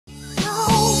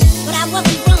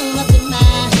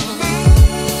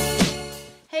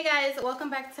Hey guys, welcome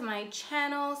back to my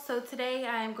channel. So today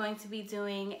I am going to be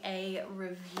doing a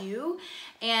review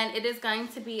and it is going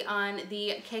to be on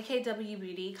the KKW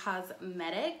Beauty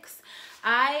Cosmetics.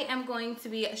 I am going to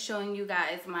be showing you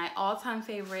guys my all-time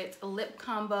favorite lip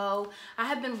combo. I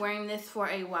have been wearing this for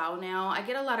a while now. I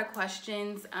get a lot of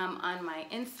questions on my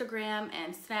Instagram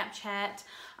and Snapchat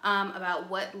about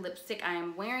what lipstick I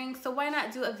am wearing. So why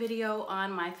not do a video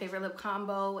on my favorite lip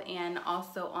combo and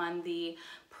also on the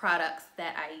products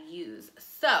that I use.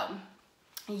 So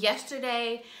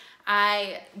yesterday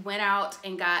I went out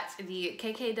and got the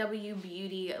KKW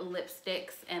Beauty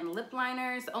lipsticks and lip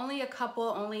liners. Only a couple,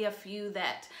 only a few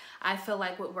that I feel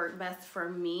like would work best for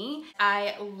me.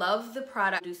 I love the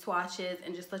product. Do swatches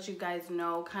and just let you guys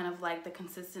know kind of like the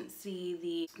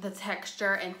consistency, the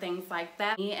texture and things like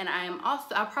that. And I am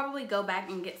also, I'll probably go back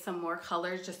and get some more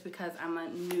colors just because I'm a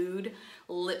nude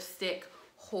lipstick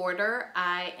hoarder.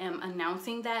 I am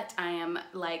announcing that. I am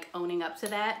like owning up to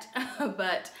that.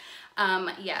 But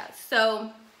yeah, so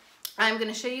I'm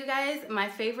gonna show you guys my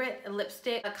favorite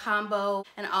lipstick combo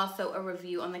and also a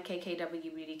review on the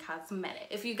KKW Beauty Cosmetics.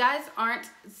 If you guys aren't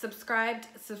subscribe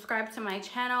to my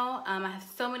channel. I have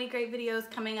so many great videos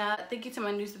coming up. Thank you to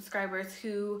my new subscribers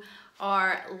who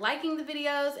are liking the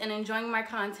videos and enjoying my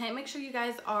content. Make sure you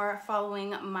guys are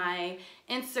following my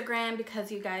Instagram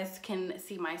because you guys can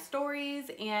see my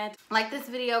stories and like this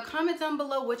video. Comment down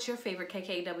below what's your favorite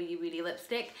KKW Beauty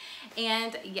lipstick.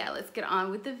 And yeah, let's get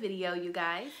on with the video, you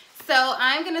guys. So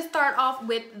I'm gonna start off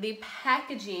with the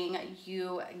packaging,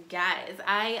 you guys.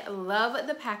 I love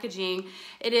the packaging.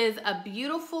 It is a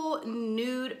beautiful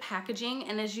nude packaging,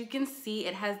 and as you can see,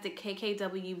 it has the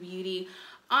KKW Beauty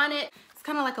on it. It's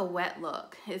kind of like a wet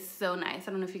look. It's so nice.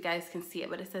 I don't know if you guys can see it,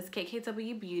 but it says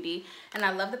KKW Beauty, and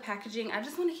I love the packaging. I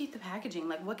just want to keep the packaging.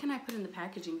 Like, what can I put in the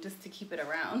packaging just to keep it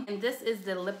around? And this is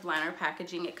the lip liner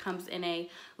packaging. It comes in a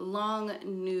long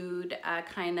nude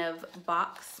kind of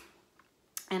box,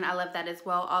 and I love that as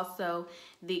well. Also,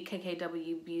 the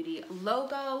KKW Beauty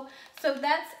logo. So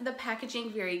that's the packaging.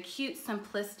 Very cute,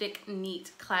 simplistic,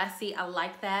 neat, classy. I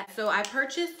like that. So I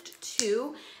purchased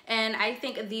two, and I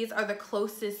think these are the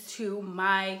closest to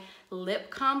my lip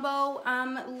combo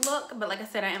look. But like I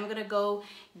said, I am gonna go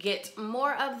get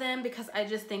more of them because I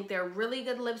just think they're really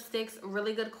good lipsticks,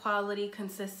 really good quality,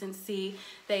 consistency.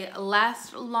 They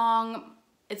last long.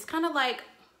 It's kind of like,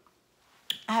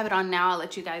 I have it on now. I'll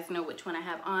let you guys know which one I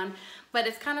have on, but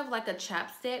it's kind of like a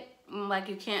chapstick. Like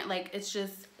you can't, like, it's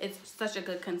just, it's such a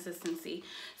good consistency.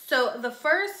 So the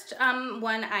first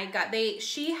one I got,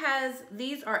 she has,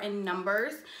 these are in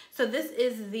numbers. So this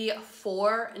is the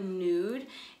 4 nude,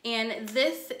 and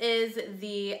this is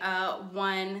the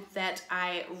one that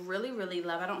I really, really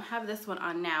love. I don't have this one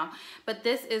on now, but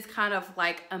this is kind of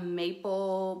like a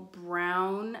maple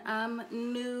brown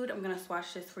nude. I'm gonna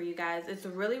swatch this for you guys. It's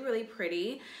really, really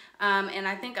pretty. And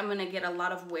I think I'm gonna get a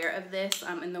lot of wear of this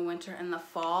in the winter and the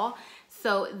fall.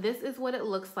 So this is what it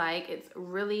looks like. It's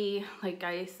really, like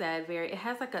I said, it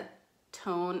has like a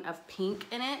tone of pink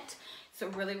in it. So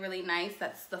really, really nice.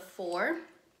 That's the 4.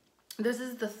 This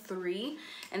is the 3,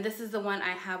 and this is the one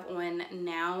I have on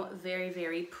now. Very,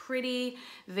 very pretty,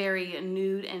 very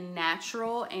nude and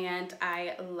natural, and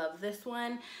I love this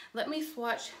one. Let me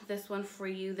swatch this one for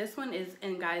you. This one is,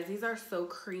 and guys, these are so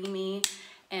creamy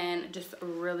and just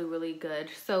really, really good.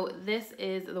 So this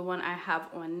is the one I have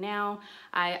on now.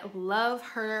 I love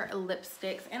her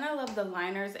lipsticks and I love the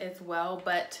liners as well,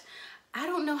 but I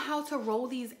don't know how to roll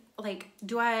these. Like,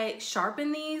 do I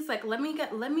sharpen these? Like, let me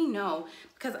know,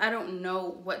 because I don't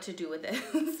know what to do with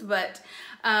this. But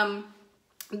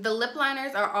the lip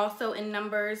liners are also in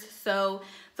numbers. So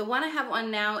the one I have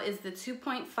on now is the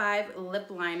 2.5 lip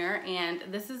liner, and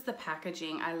this is the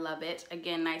packaging. I love it.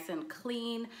 Again, nice and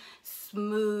clean,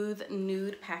 smooth,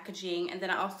 nude packaging. And then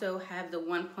I also have the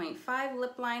 1.5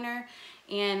 lip liner,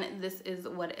 and this is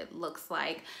what it looks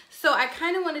like. So I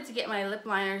kind of wanted to get my lip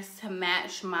liners to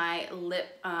match my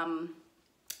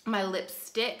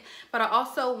lipstick, but I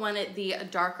also wanted the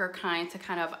darker kind to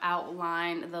kind of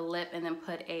outline the lip and then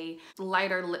put a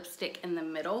lighter lipstick in the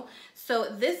middle.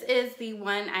 So this is the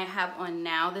one I have on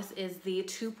now. This is the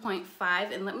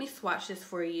 2.5, and let me swatch this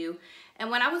for you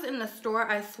And when I was in the store,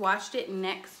 I swatched it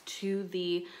next to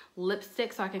the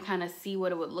lipstick so I can kind of see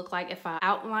what it would look like if I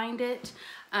outlined it.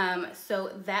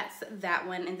 So that's that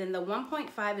one. And then the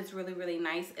 1.5 is really, really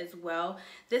nice as well.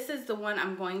 This is the one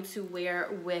I'm going to wear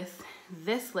with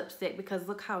this lipstick because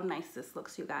look how nice this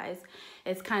looks, you guys.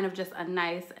 It's kind of just a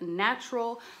nice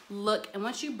natural look. And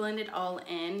once you blend it all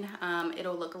in,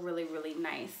 it'll look really, really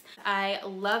nice. I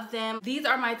love them. These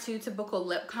are my two typical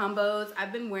lip combos.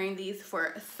 I've been wearing these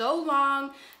for so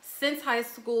long. Since high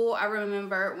school, I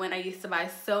remember when I used to buy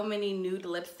so many nude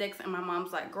lipsticks and my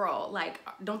mom's like, girl, like,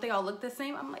 don't they all look the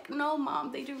same? I'm like, no,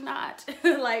 mom, they do not.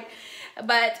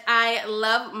 But I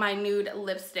love my nude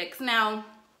lipsticks. Now,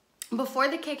 before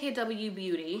the KKW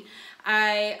Beauty,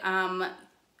 I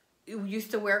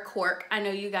used to wear CORK. I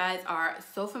know you guys are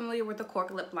so familiar with the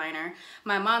CORK lip liner.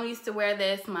 My mom used to wear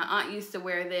this. My aunt used to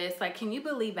wear this. Like, can you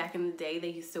believe back in the day they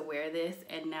used to wear this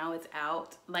and now it's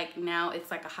out? Like, now it's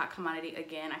like a hot commodity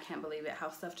again. I can't believe it, how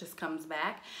stuff just comes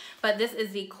back. But this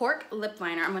is the CORK lip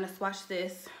liner. I'm going to swatch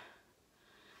this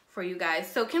for you guys.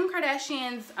 So Kim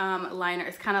Kardashian's liner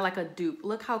is kind of like a dupe.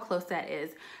 Look how close that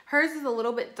is. Hers is a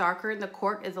little bit darker and the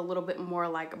CORK is a little bit more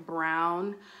like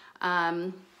brown.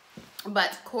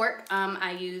 But CORK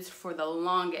I used for the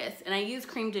longest, and I used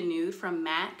Cream de Nude from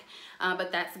MAC,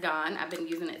 but that's gone. I've been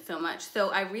using it so much. So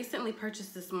I recently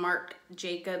purchased this MARC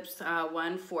Jacobs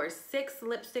 146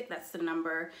 lipstick. That's the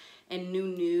number, in New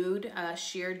Nude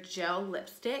sheer gel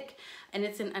lipstick, and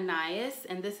it's in Anais,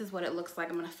 and this is what it looks like.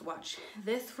 I'm gonna swatch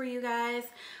this for you guys.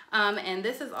 And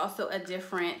this is also a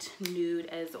different nude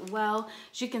as well.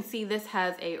 As you can see, this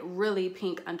has a really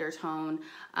pink undertone,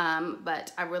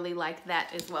 but I really like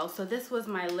that as well. So this was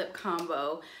my lip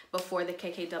combo before the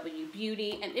KKW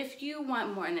Beauty. And if you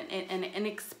want more an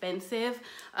inexpensive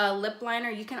lip liner,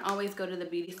 you can always go to the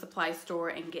beauty supply store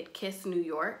and get Kiss New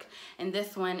York. And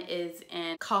this one is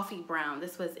in coffee brown.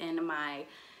 This was in my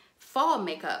fall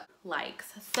makeup likes.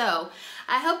 So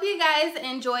I hope you guys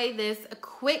enjoy this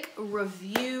quick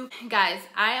review. Guys,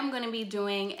 I am going to be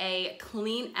doing a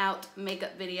clean out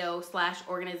makeup video /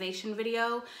 organization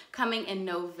video coming in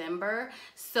November.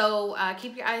 So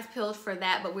keep your eyes peeled for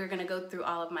that, but we're going to go through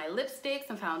all of my lipsticks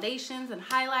and foundations and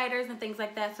highlighters and things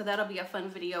like that. So that'll be a fun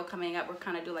video coming up. We're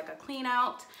kind of do like a clean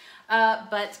out.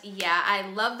 But yeah, I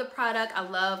love the product. I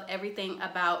love everything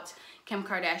about Kim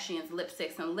Kardashian's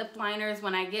lipsticks and lip liners.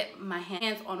 When I get my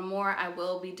hands on more, I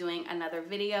will be doing another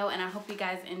video, and I hope you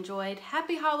guys enjoyed.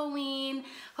 Happy Halloween.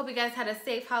 Hope you guys had a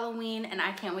safe Halloween, and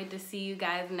I can't wait to see you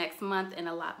guys next month in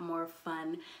a lot more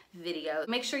fun videos.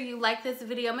 Make sure you like this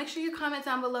video. Make sure you comment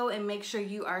down below, and make sure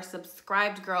you are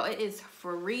subscribed, girl. It is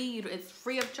free. It's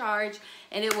free of charge,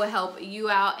 and it will help you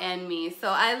out and me. So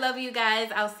I love you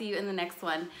guys. I'll see you in the next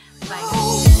one.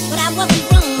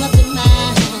 Bye.